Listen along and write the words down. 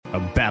A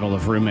battle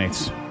of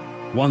roommates.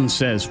 One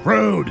says,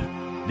 rude.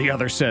 The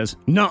other says,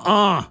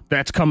 nuh-uh.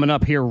 That's coming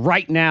up here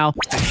right now.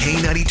 The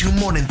K92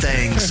 Morning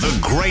Things. The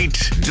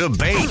Great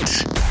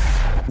Debate.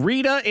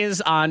 Rita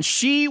is on.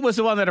 She was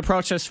the one that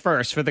approached us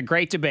first for the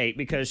great debate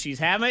because she's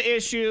having an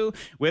issue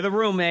with a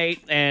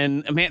roommate.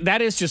 And, man,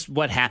 that is just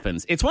what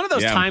happens. It's one of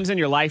those times in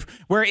your life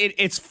where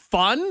it's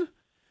fun,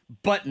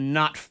 but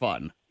not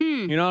fun.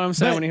 You know what I'm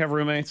saying when you have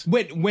roommates?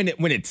 When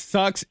it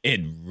sucks,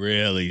 it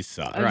really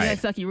sucks. Right.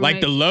 Sucky roommates.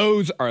 Like the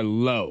lows are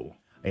low.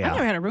 Yeah. I've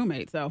never had a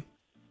roommate, so.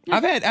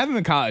 I've had them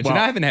in college, Well,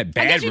 and I haven't had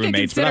bad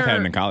roommates, but I've had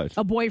them in college.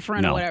 A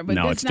boyfriend or whatever. But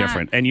No, it's not,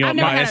 different. And you know, I've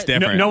never it's had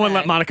different. No one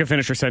let Monica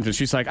finish her sentence.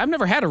 She's like, I've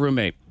never had a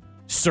roommate.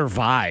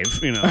 Survive,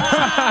 you know. We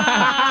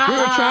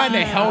were trying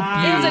to help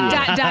you. It was a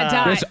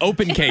dot. There's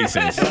open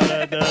cases.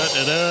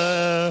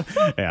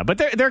 Yeah, but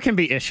there can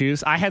be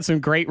issues. I had some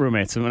great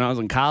roommates when I was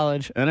in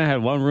college, and I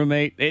had one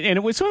roommate, and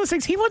it was one of those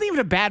things. He wasn't even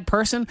a bad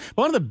person. But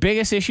one of the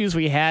biggest issues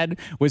we had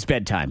was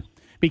bedtime.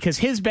 Because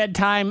his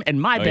bedtime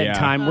and my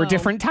bedtime were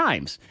different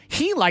times.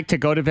 He liked to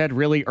go to bed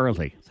really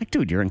early. It's like,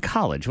 dude, you're in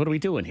college. What are we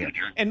doing here?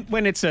 And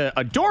when it's a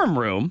dorm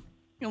room,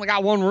 you only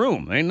got one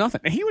room. Ain't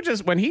nothing. And he would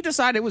just, when he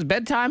decided it was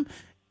bedtime,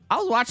 I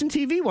was watching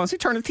TV once. He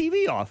turned the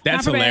TV off.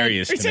 That's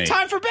hilarious He to said, me.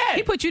 time for bed.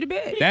 He put you to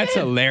bed. That's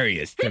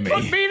hilarious to me.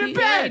 Put me to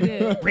bed.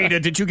 did. Rita,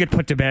 did you get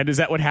put to bed? Is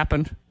that what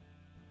happened?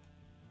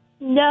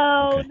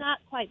 No, not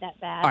quite that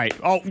bad. All right.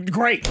 Oh,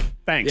 great.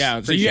 Thanks. Yeah, so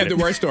Appreciate you had it.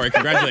 the worst story.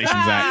 Congratulations,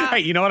 Zach. Hey,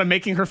 you know what? I'm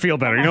making her feel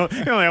better. You know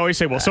they always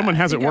say, well, someone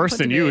has it got worse put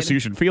than to you, bed. so you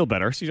should feel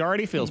better. She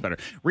already feels better.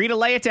 Rita,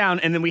 lay it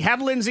down, and then we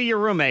have Lindsay, your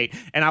roommate,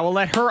 and I will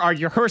let her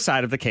argue her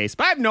side of the case,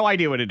 but I have no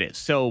idea what it is.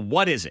 So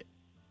what is it?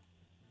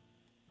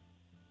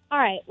 All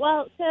right.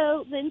 Well,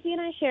 so Lindsay and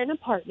I share an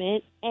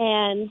apartment,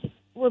 and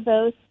we're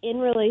both in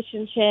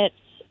relationships,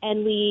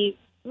 and we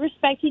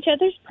respect each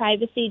other's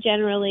privacy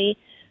generally.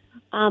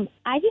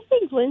 I just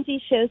think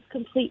Lindsay shows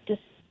complete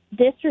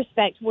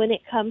disrespect when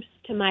it comes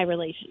to my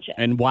relationship.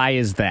 And why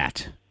is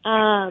that?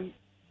 Well,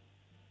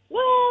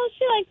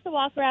 she likes to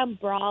walk around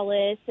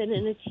braless and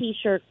in a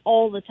T-shirt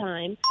all the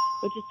time,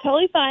 which is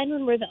totally fine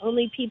when we're the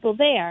only people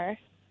there.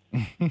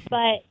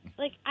 But,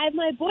 like, I have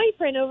my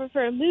boyfriend over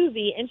for a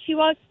movie, and she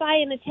walks by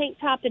in a tank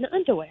top and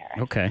underwear.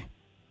 Okay.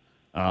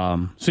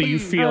 So you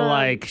feel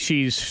like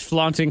she's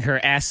flaunting her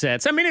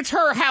assets. I mean, it's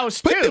her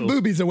house, too. Put the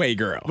boobies away,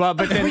 girl. Well,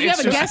 but then You it's have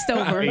a just- guest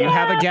over. You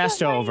have a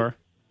guest over,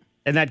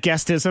 and that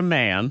guest is a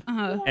man,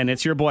 Uh-huh. and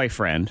it's your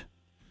boyfriend,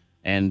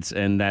 and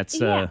that's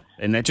Yeah.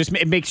 and that just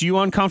it makes you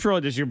uncomfortable.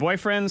 Does your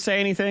boyfriend say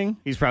anything?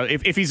 He's probably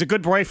if he's a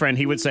good boyfriend,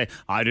 he would say,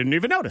 "I didn't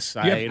even notice."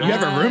 You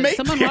have a roommate?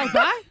 Someone walked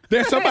by?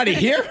 There's somebody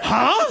here?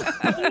 Huh?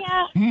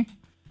 Yeah.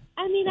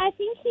 I mean, I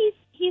think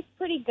he's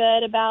pretty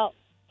good about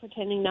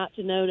pretending not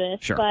to notice.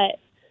 Sure. But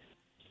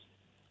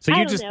So I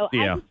you don't just know.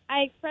 yeah. I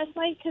expressed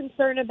my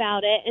concern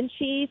about it, and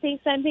she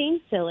thinks I'm being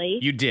silly.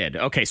 You did.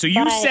 Okay, so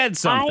you But said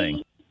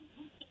something.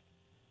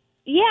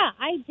 Yeah,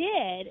 I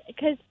did,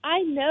 because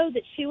I know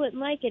that she wouldn't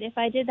like it if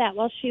I did that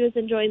while she was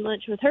enjoying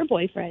lunch with her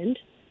boyfriend.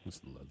 It's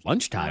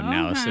lunchtime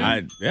now. So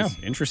Okay. it's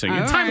interesting.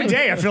 All Time of right.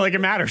 day, I feel like it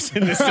matters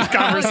in this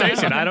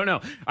conversation. I don't know.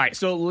 All right,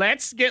 so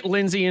let's get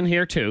Lindsay in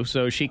here, too,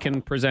 so she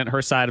can present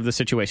her side of the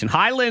situation.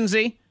 Hi,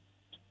 Lindsay.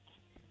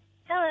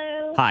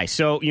 Hello. Hi.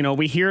 So,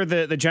 we hear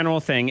the general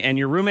thing, and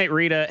your roommate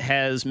Rita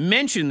has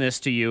mentioned this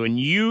to you, and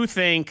you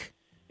think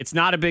it's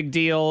not a big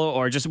deal,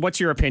 or just what's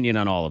your opinion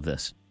on all of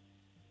this?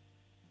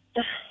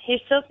 You're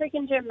so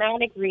freaking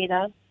dramatic,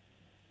 Rita.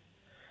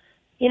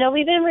 You know,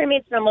 we've been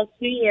roommates for almost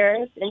 2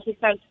 years, and she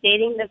starts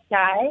dating this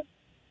guy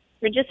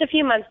for just a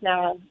few months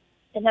now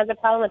and has a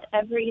problem with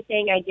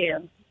everything I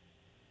do.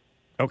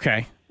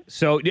 Okay.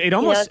 So it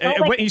almost, it's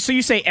not like- so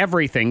you say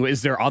everything.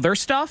 Is there other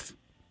stuff?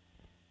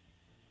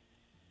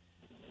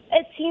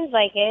 It seems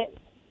like it.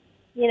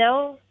 You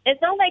know,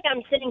 it's not like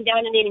I'm sitting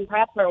down and eating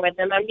popcorn with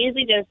him. I'm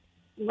usually just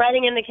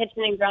running in the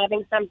kitchen and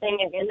grabbing something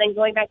and then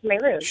going back to my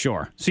room.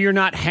 Sure. So you're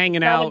not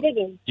hanging Not a out.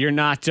 biggie. You're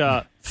not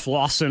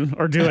flossing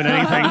or doing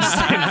anything in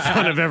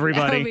front of That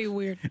everybody. would be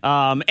weird.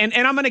 And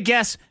I'm going to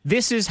guess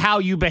this is how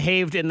you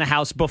behaved in the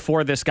house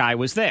before this guy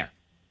was there.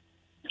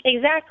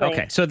 Exactly.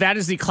 Okay. So that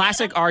is the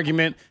classic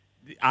argument.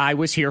 I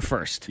was here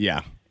first.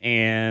 Yeah.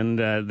 And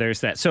there's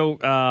that. So,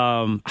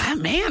 man,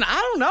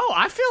 I don't know.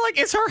 I feel like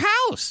it's her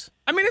house.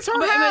 I mean, it's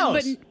her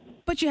house.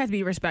 But you have to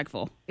be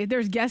respectful. If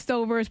there's guests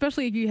over,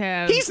 especially if you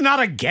have... He's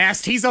not a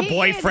guest. He's a He is.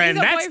 boyfriend.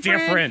 He's a That's boyfriend.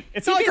 different.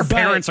 It's He not like her just-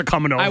 parents are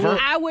coming over.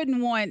 I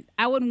wouldn't want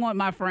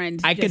my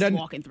friends just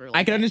walking through.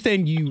 I can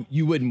understand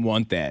you wouldn't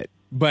want that,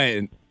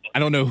 but I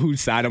don't know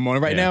whose side I'm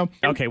on right now.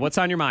 Okay, what's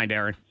on your mind,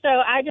 Aaron? So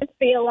I just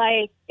feel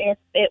like if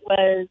it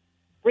was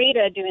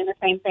Rita doing the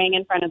same thing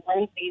in front of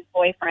Lindsay's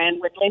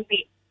boyfriend, would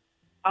Lindsay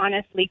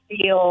honestly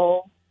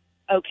feel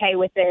okay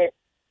with it,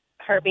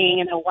 her being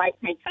in a white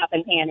tank top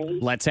and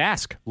panties? Let's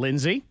ask.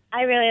 Lindsay?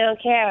 I really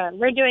don't care.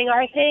 We're doing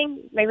our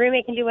thing. My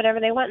roommate can do whatever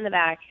they want in the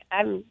back.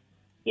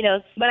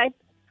 But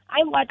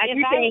I watch.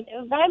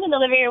 If I'm in the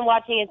living room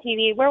watching a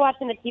TV, we're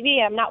watching the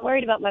TV. I'm not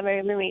worried about what my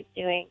roommate's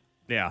doing.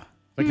 Yeah.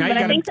 But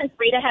I think since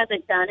Rita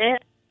hasn't done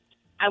it,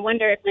 I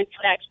wonder if Lindsay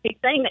would actually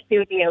saying that she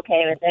would be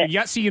okay with it.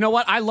 Yeah, see, you know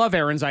what? I love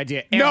Aaron's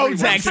idea. No, Everyone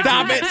Zach, should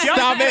stop do it. that.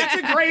 Stop it.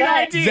 It's a great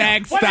idea.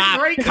 Zach, what stop. a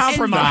great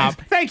compromise.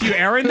 Stop. Thank you,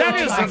 Aaron. That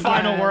is my the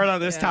final God. word on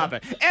this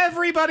topic.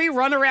 Everybody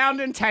run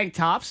around in tank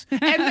tops,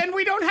 and then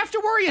we don't have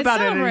to worry about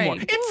it celebrate.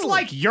 anymore. It's Ooh.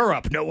 like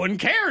Europe. No one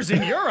cares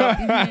in Europe.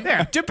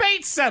 There,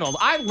 debate settled.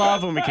 I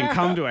love when we can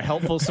come to a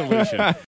helpful solution.